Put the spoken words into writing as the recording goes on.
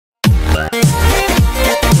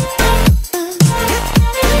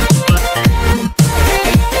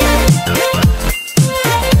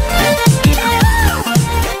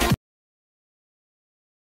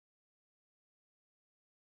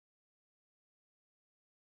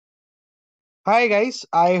Hi guys,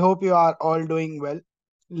 I hope you are all doing well.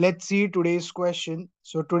 Let's see today's question.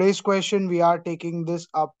 So today's question we are taking this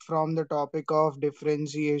up from the topic of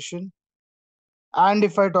differentiation. And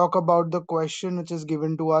if I talk about the question which is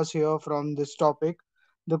given to us here from this topic,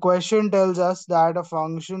 the question tells us that a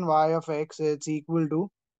function y of x is equal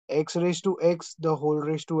to x raised to x the whole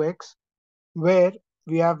raised to x, where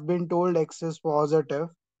we have been told x is positive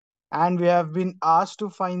and we have been asked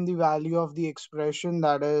to find the value of the expression,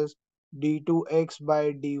 that is d2x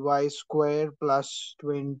by dy square plus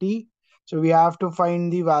 20. So we have to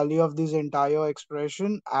find the value of this entire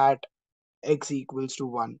expression at x equals to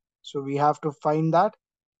 1. So we have to find that.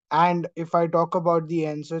 And if I talk about the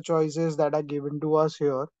answer choices that are given to us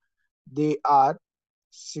here, they are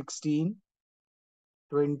 16,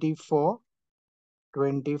 24,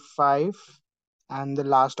 25, and the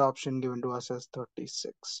last option given to us is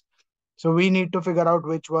 36. So we need to figure out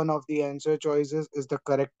which one of the answer choices is the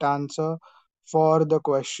correct answer for the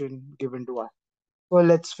question given to us. So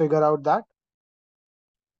let's figure out that.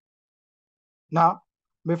 Now,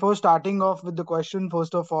 before starting off with the question,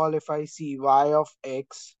 first of all, if I see y of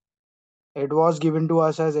x, it was given to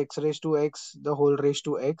us as x raised to x the whole raised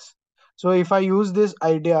to x. So if I use this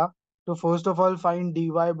idea to first of all find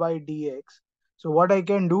dy by dx, so what I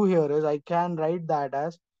can do here is I can write that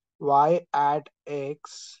as y at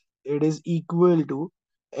x, it is equal to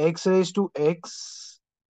x raised to x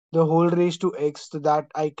the whole raised to x, so that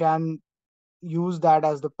I can use that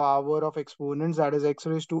as the power of exponents, that is x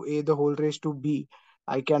raised to a the whole raised to b.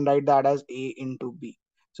 I can write that as a into b.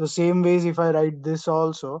 So same ways, if I write this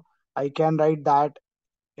also, I can write that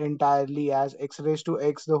entirely as x raised to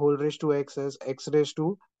x the whole raised to x is x raised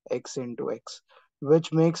to x into x,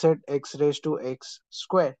 which makes it x raised to x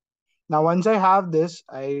square. Now once I have this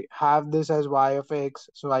as y of x,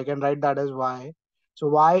 so I can write that as y. So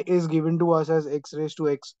y is given to us as x raised to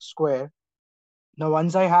x square. Now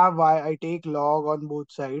once I have y, I take log on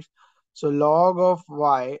both sides. So log of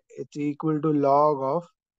y, it's equal to log of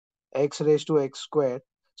x raised to x square.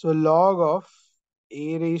 So log of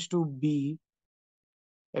a raised to b,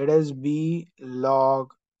 it is b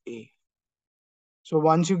log a. So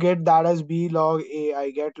once you get that as b log a,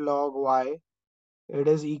 I get log y, it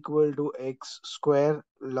is equal to x square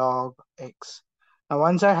log x. Now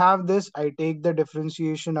once I have this, I take the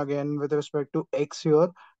differentiation again with respect to x here.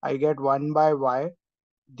 I get 1 by y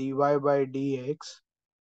dy by dx,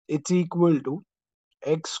 it's equal to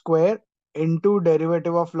x square into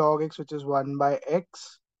derivative of log x, which is 1 by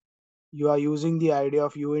x. You are using the idea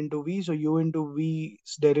of u into v, so u into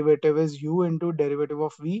v's derivative is u into derivative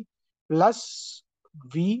of v plus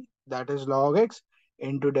v, that is log x,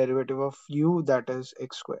 into derivative of u, that is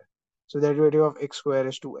x square. So derivative of x square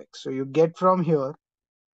is 2x. So you get from here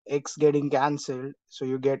x getting cancelled, so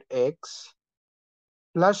you get x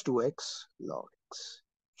plus 2x log x.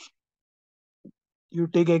 You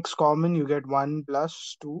take x common, you get 1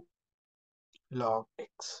 plus 2 log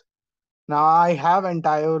x. Now I have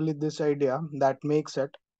entirely this idea that makes it,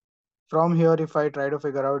 from here if I try to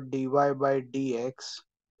figure out dy by dx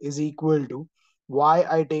is equal to y,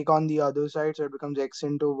 I take on the other side, so it becomes x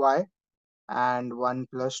into y and 1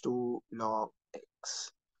 plus 2 log x.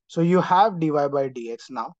 So you have dy by dx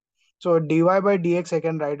now. So dy by dx, I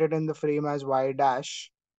can write it in the frame as y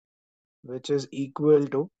dash, which is equal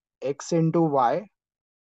to x into y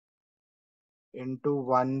into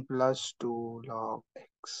 1 plus 2 log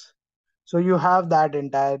x. So you have that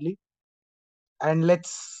entirely, and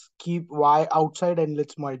let's keep y outside and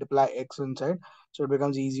let's multiply x inside, so it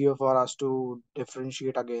becomes easier for us to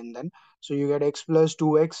differentiate again then. So you get x plus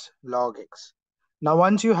 2x log x. Now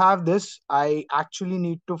once you have this, I actually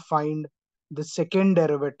need to find the second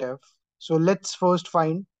derivative. So let's first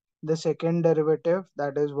find the second derivative,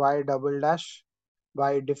 that is y double dash,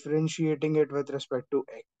 by differentiating it with respect to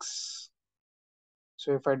x.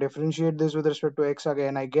 So if I differentiate this with respect to x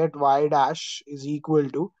again, I get y dash is equal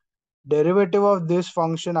to derivative of this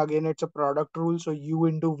function, again it's a product rule, so u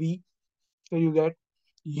into v. So you get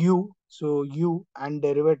u, so u and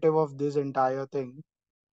derivative of this entire thing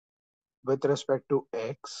with respect to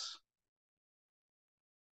x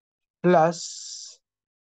plus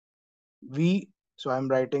v. So I'm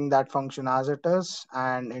writing that function as it is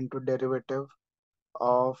and into derivative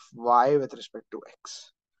of y with respect to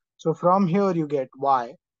x. So from here you get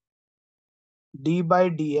y d by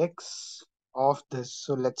dx of this.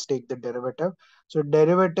 So let's take the derivative. So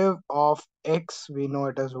derivative of x, we know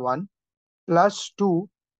it is 1 plus 2.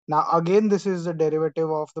 Now again this is the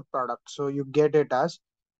derivative of the product, so you get it as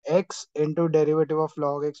x into derivative of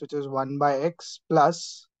log x, which is 1 by x,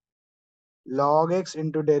 plus log x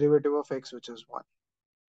into derivative of x, which is 1,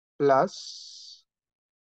 plus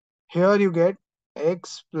Here you get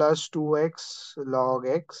x plus 2x log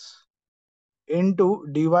x into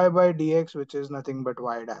dy by dx, which is nothing but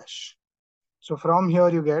y dash. So from here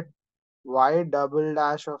you get y double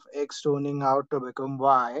dash of x turning out to become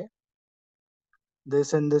y.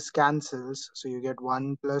 This and this cancels, so you get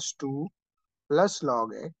 1 plus 2 plus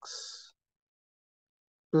log x,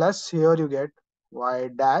 plus here you get y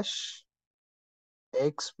dash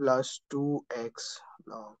x plus 2x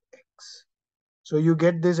log x. So you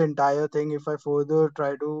get this entire thing. If I further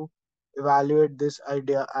try to evaluate this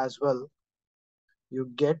idea as well,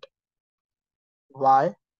 you get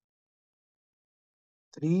y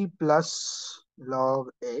 3 plus log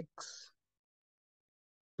x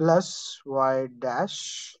plus y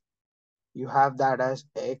dash. You have that as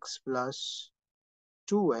x plus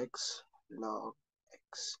 2x log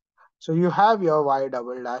x. So you have your y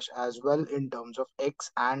double dash as well in terms of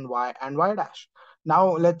x and y dash. Now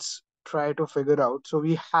let's try to figure out. So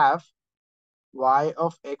we have y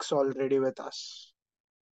of x already with us.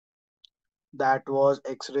 That was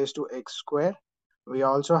x raised to x square. We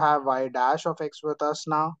also have y dash of x with us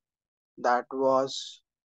now. That was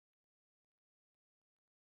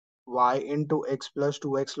y into x plus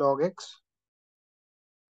 2x log x.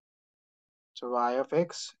 So y of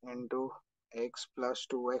x into x plus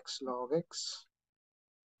 2x log x.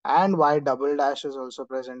 And y double dash is also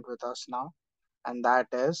present with us now. And that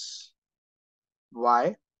is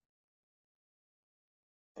y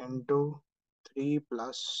into 3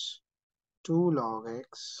 plus 2 log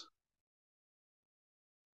x.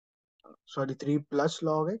 Sorry, 3 plus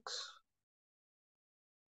log x.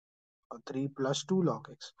 Or 3 plus 2 log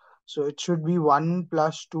x. So it should be 1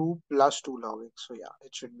 plus 2 plus 2 log x. So yeah,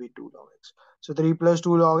 it should be 2 log x. So 3 plus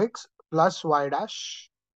 2 log x plus y dash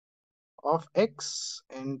of x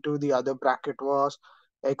into the other bracket was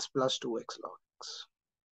x plus 2x log x.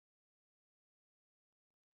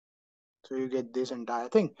 So you get this entire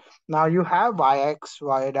thing. Now you have yx,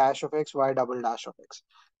 y dash of x, y double dash of x.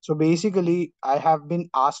 So basically, I have been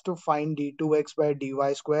asked to find d2x by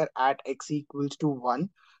dy square at x equals to 1.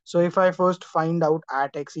 So if I first find out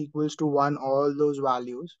at x equals to 1 all those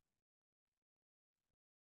values.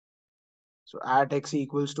 So at x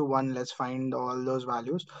equals to 1, let's find all those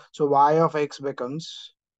values. So y of x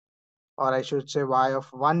becomes, or I should say y of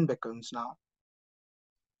 1 becomes now.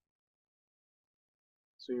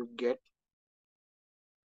 So you get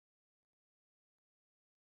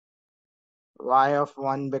y of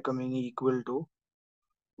 1 becoming equal to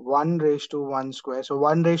 1 raised to 1 square. So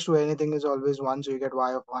 1 raised to anything is always 1. So you get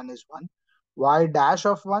y of 1 is 1. Y dash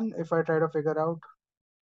of 1, if I try to figure out,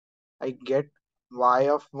 I get y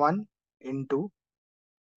of 1 into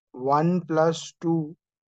 1 plus 2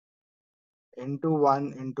 into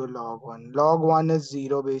 1 into log 1. Log 1 is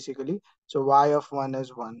 0 basically. So y of 1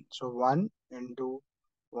 is 1. So 1 into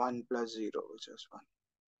 1 plus 0, which is 1.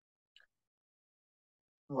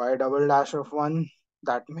 Y double dash of 1,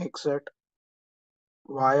 that makes it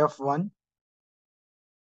y of 1.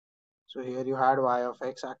 So here you had y of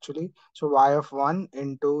x actually. So y of 1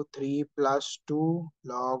 into 3 plus 2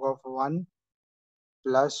 log of 1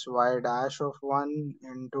 plus y dash of 1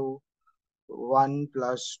 into 1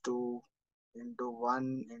 plus 2 into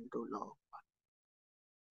 1 into log.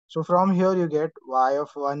 So from here you get y of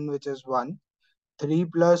 1, which is 1. 3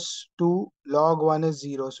 plus 2 log 1 is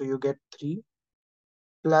 0. So you get 3.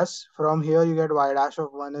 Plus from here you get y dash of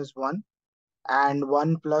 1 is 1. And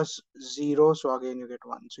 1 plus 0. So again you get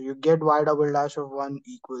 1. So you get y double dash of 1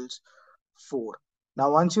 equals 4.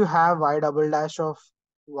 Now once you have y double dash of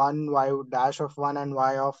 1, y dash of 1 and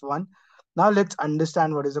y of 1, now let's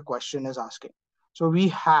understand what is the question is asking. So we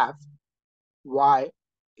have y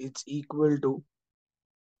it's equal to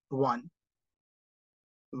 1.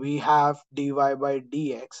 We have dy by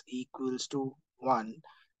dx equals to 1.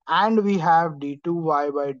 And we have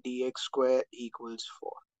d2y by dx square equals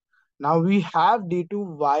 4. Now we have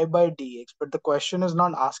d2y by dx, but the question is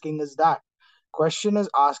not asking us that. Question is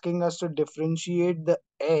asking us to differentiate the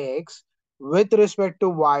x with respect to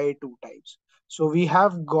y two times. So we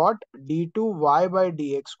have got d2y by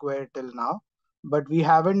dx square till now, but we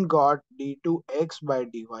haven't got d2x by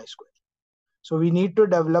dy square. So we need to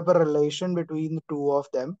develop a relation between the two of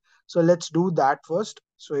them. So let's do that first.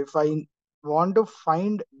 So if I want to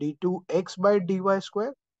find d2x by dy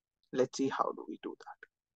square, let's see how do we do that.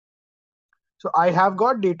 So I have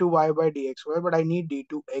got d2y by dx square, but I need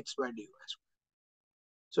d2x by dy square.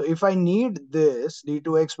 So if I need this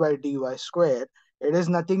d2x by dy square, it is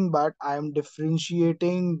nothing but I am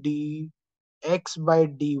differentiating dx by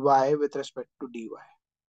dy with respect to dy,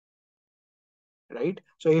 right?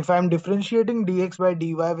 So if I'm differentiating dx by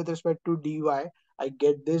dy with respect to dy, I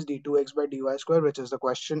get this d2x by dy square, which is the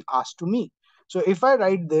question asked to me. So if I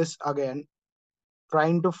write this again,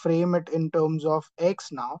 trying to frame it in terms of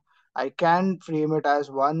x now, I can frame it as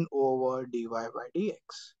 1 over dy by dx.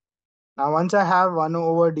 Now once I have 1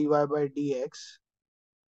 over dy by dx,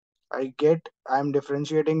 I'm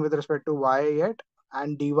differentiating with respect to y yet,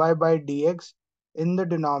 and dy by dx in the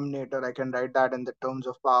denominator, I can write that in the terms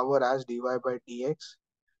of power as dy by dx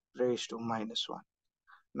raised to minus 1.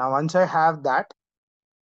 Now once I have that,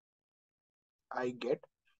 I get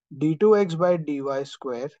d2x by dy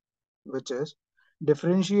square, which is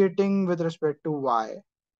differentiating with respect to y,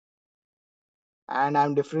 and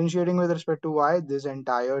I'm differentiating with respect to y this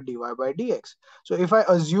entire dy by dx. So if I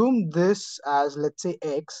assume this as, let's say,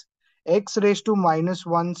 x raised to minus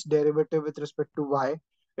 1's derivative with respect to y,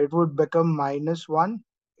 it would become minus 1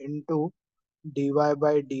 into dy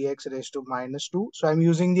by dx raised to minus 2. So I'm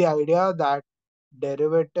using the idea that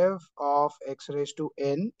derivative of x raised to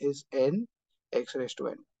n is n x raised to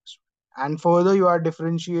n. And further you are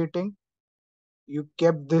differentiating, you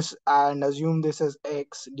kept this and assume this as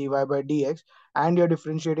x dy by dx, and you're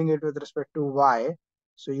differentiating it with respect to y.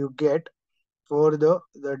 So you get further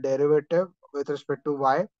the derivative with respect to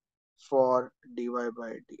y for dy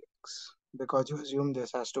by dx, because you assume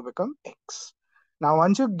this has to become x. Now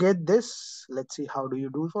once you get this, let's see how do you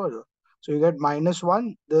do further. So you get minus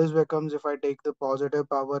 1, this becomes, if I take the positive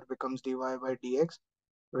power, becomes dy by dx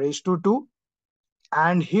raised to 2.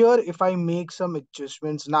 And here if I make some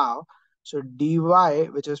adjustments now, so dy,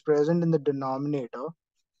 which is present in the denominator,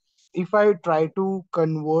 if I try to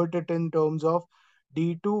convert it in terms of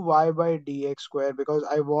d2y by dx square, because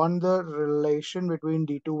I want the relation between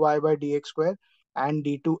d2y by dx square and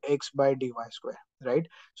d2x by dy square, right?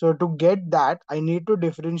 So to get that, I need to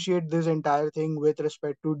differentiate this entire thing with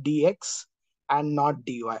respect to dx and not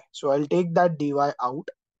dy. So I'll take that dy out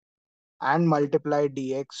and multiply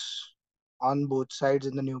dx on both sides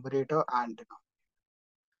in the numerator and denominator.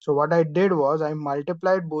 So what I did was I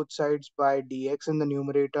multiplied both sides by dx in the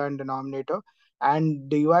numerator and denominator, and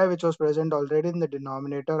dy, which was present already in the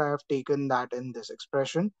denominator, I have taken that in this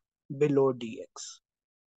expression below dx.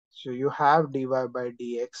 So you have dy by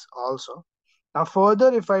dx also. Now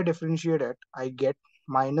further, if I differentiate it, I get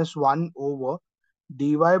minus 1 over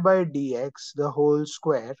dy by dx the whole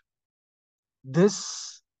square.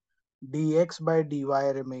 This dx by dy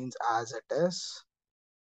remains as it is,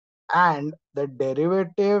 and the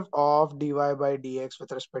derivative of dy by dx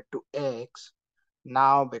with respect to x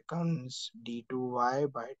now becomes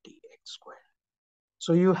d2y by dx square.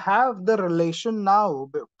 So you have the relation now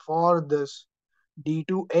for this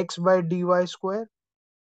d2x by dy square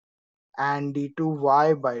and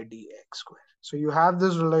d2y by dx square. So you have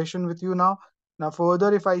this relation with you now. Now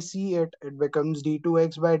further, if I see it, it becomes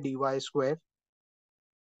d2x by dy square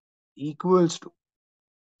equals to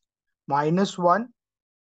minus 1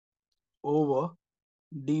 over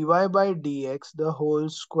dy by dx the whole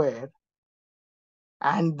square.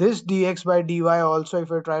 And this dx by dy also,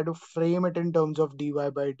 if I try to frame it in terms of dy by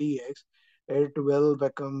dx, it will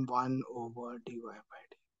become 1 over dy by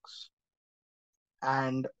dx.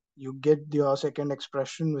 And you get your second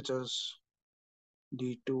expression, which is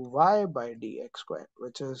d2y by dx square,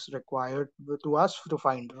 which is required to us to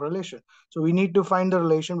find the relation. So we need to find the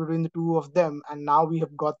relation between the two of them, and now we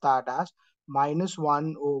have got that as minus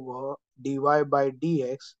 1 over dy by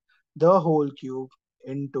dx the whole cube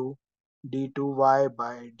into d2y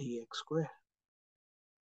by dx square.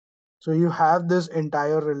 So you have this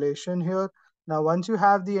entire relation here. Now once you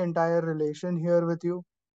have the entire relation here with you,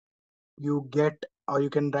 you get, or you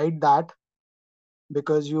can write that,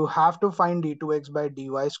 because you have to find d2x by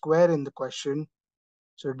dy square in the question.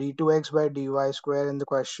 So d2x by dy square in the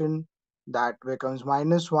question, that becomes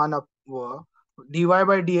minus 1 over dy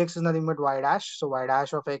by dx is nothing but y dash. So y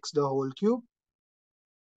dash of x the whole cube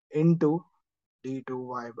into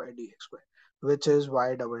d2y by dx square, which is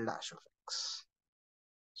y double dash of x.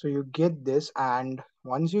 So you get this, and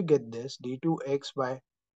once you get this, d2x by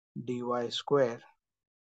dy square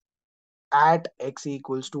at x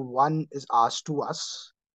equals to 1 is asked to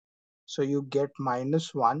us. So you get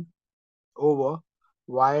minus 1 over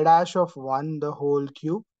y dash of 1 the whole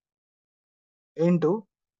cube into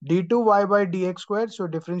d2y by dx square. So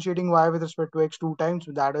differentiating y with respect to x two times,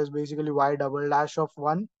 that is basically y double dash of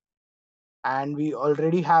 1. And we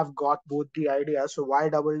already have got both the ideas. So y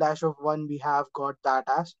double dash of 1, we have got that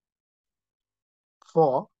as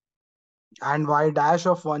 4, and y dash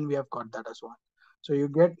of 1, we have got that as 1. So you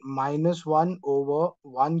get minus 1 over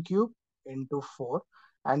 1 cube into 4,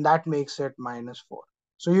 and that makes it minus 4.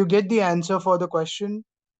 So you get the answer for the question.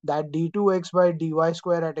 that d2x by dy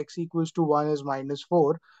square at x equals to 1 is minus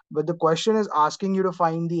 4, but the question is asking you to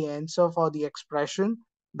find the answer for the expression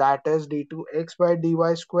that is d2x by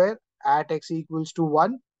dy square at x equals to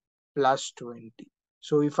 1 plus 20.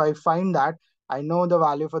 So if I find that, I know the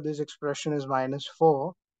value for this expression is minus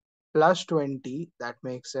 4 plus 20, that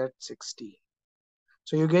makes it 16.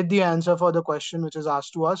 So you get the answer for the question which is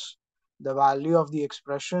asked to us, the value of the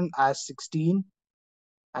expression as 16,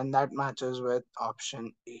 and that matches with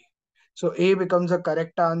option A. So A becomes a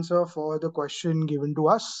correct answer for the question given to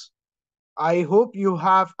us. I hope you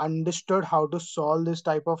have understood how to solve this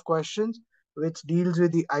type of questions which deals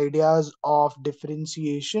with the ideas of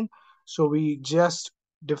differentiation. So we just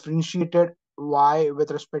differentiated y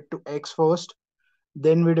with respect to x first,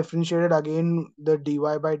 then we differentiated again the dy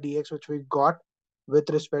by dx which we got with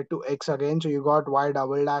respect to x again. So you got y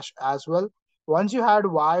double dash as well. Once you had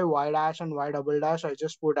y dash and y double dash, I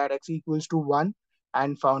just put at x equals to 1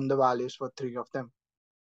 and found the values for three of them.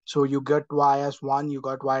 So you get y as 1, you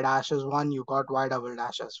got y dash as 1, you got y double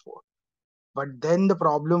dash as 4. But then the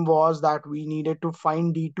problem was that we needed to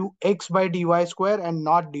find d2x by dy square and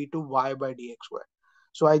not d2y by dx square.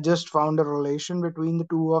 So I just found a relation between the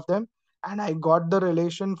two of them, and I got the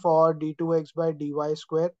relation for d2x by dy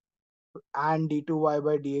square and d2y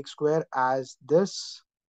by dx square as this,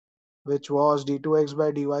 which was d2x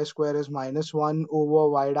by dy square is minus 1 over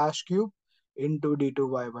y dash cube into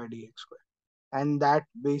d2y by dx square. And that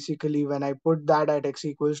basically, when I put that at x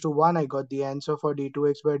equals to 1, I got the answer for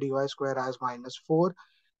d2x by dy square as minus 4.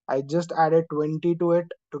 I just added 20 to it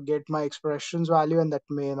to get my expressions value, and that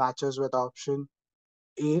may matches with option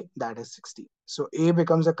A, that is 60. So A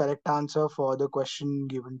becomes the correct answer for the question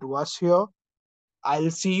given to us here.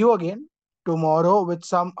 I'll see you again tomorrow with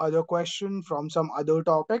some other question from some other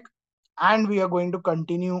topic, and we are going to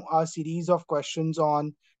continue our series of questions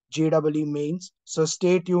on JEE Mains. So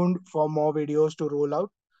stay tuned for more videos to roll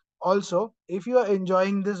out. Also, if you are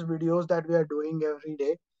enjoying these videos that we are doing every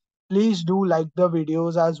day, please do like the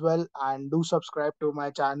videos as well and do subscribe to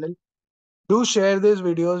my channel. Do share these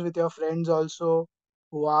videos with your friends also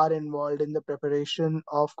who are involved in the preparation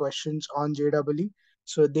of questions on JEE,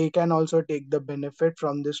 so they can also take the benefit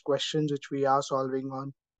from these questions which we are solving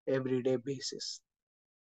on everyday basis.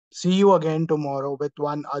 See you again tomorrow with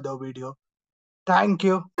one other video. Thank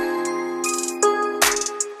you.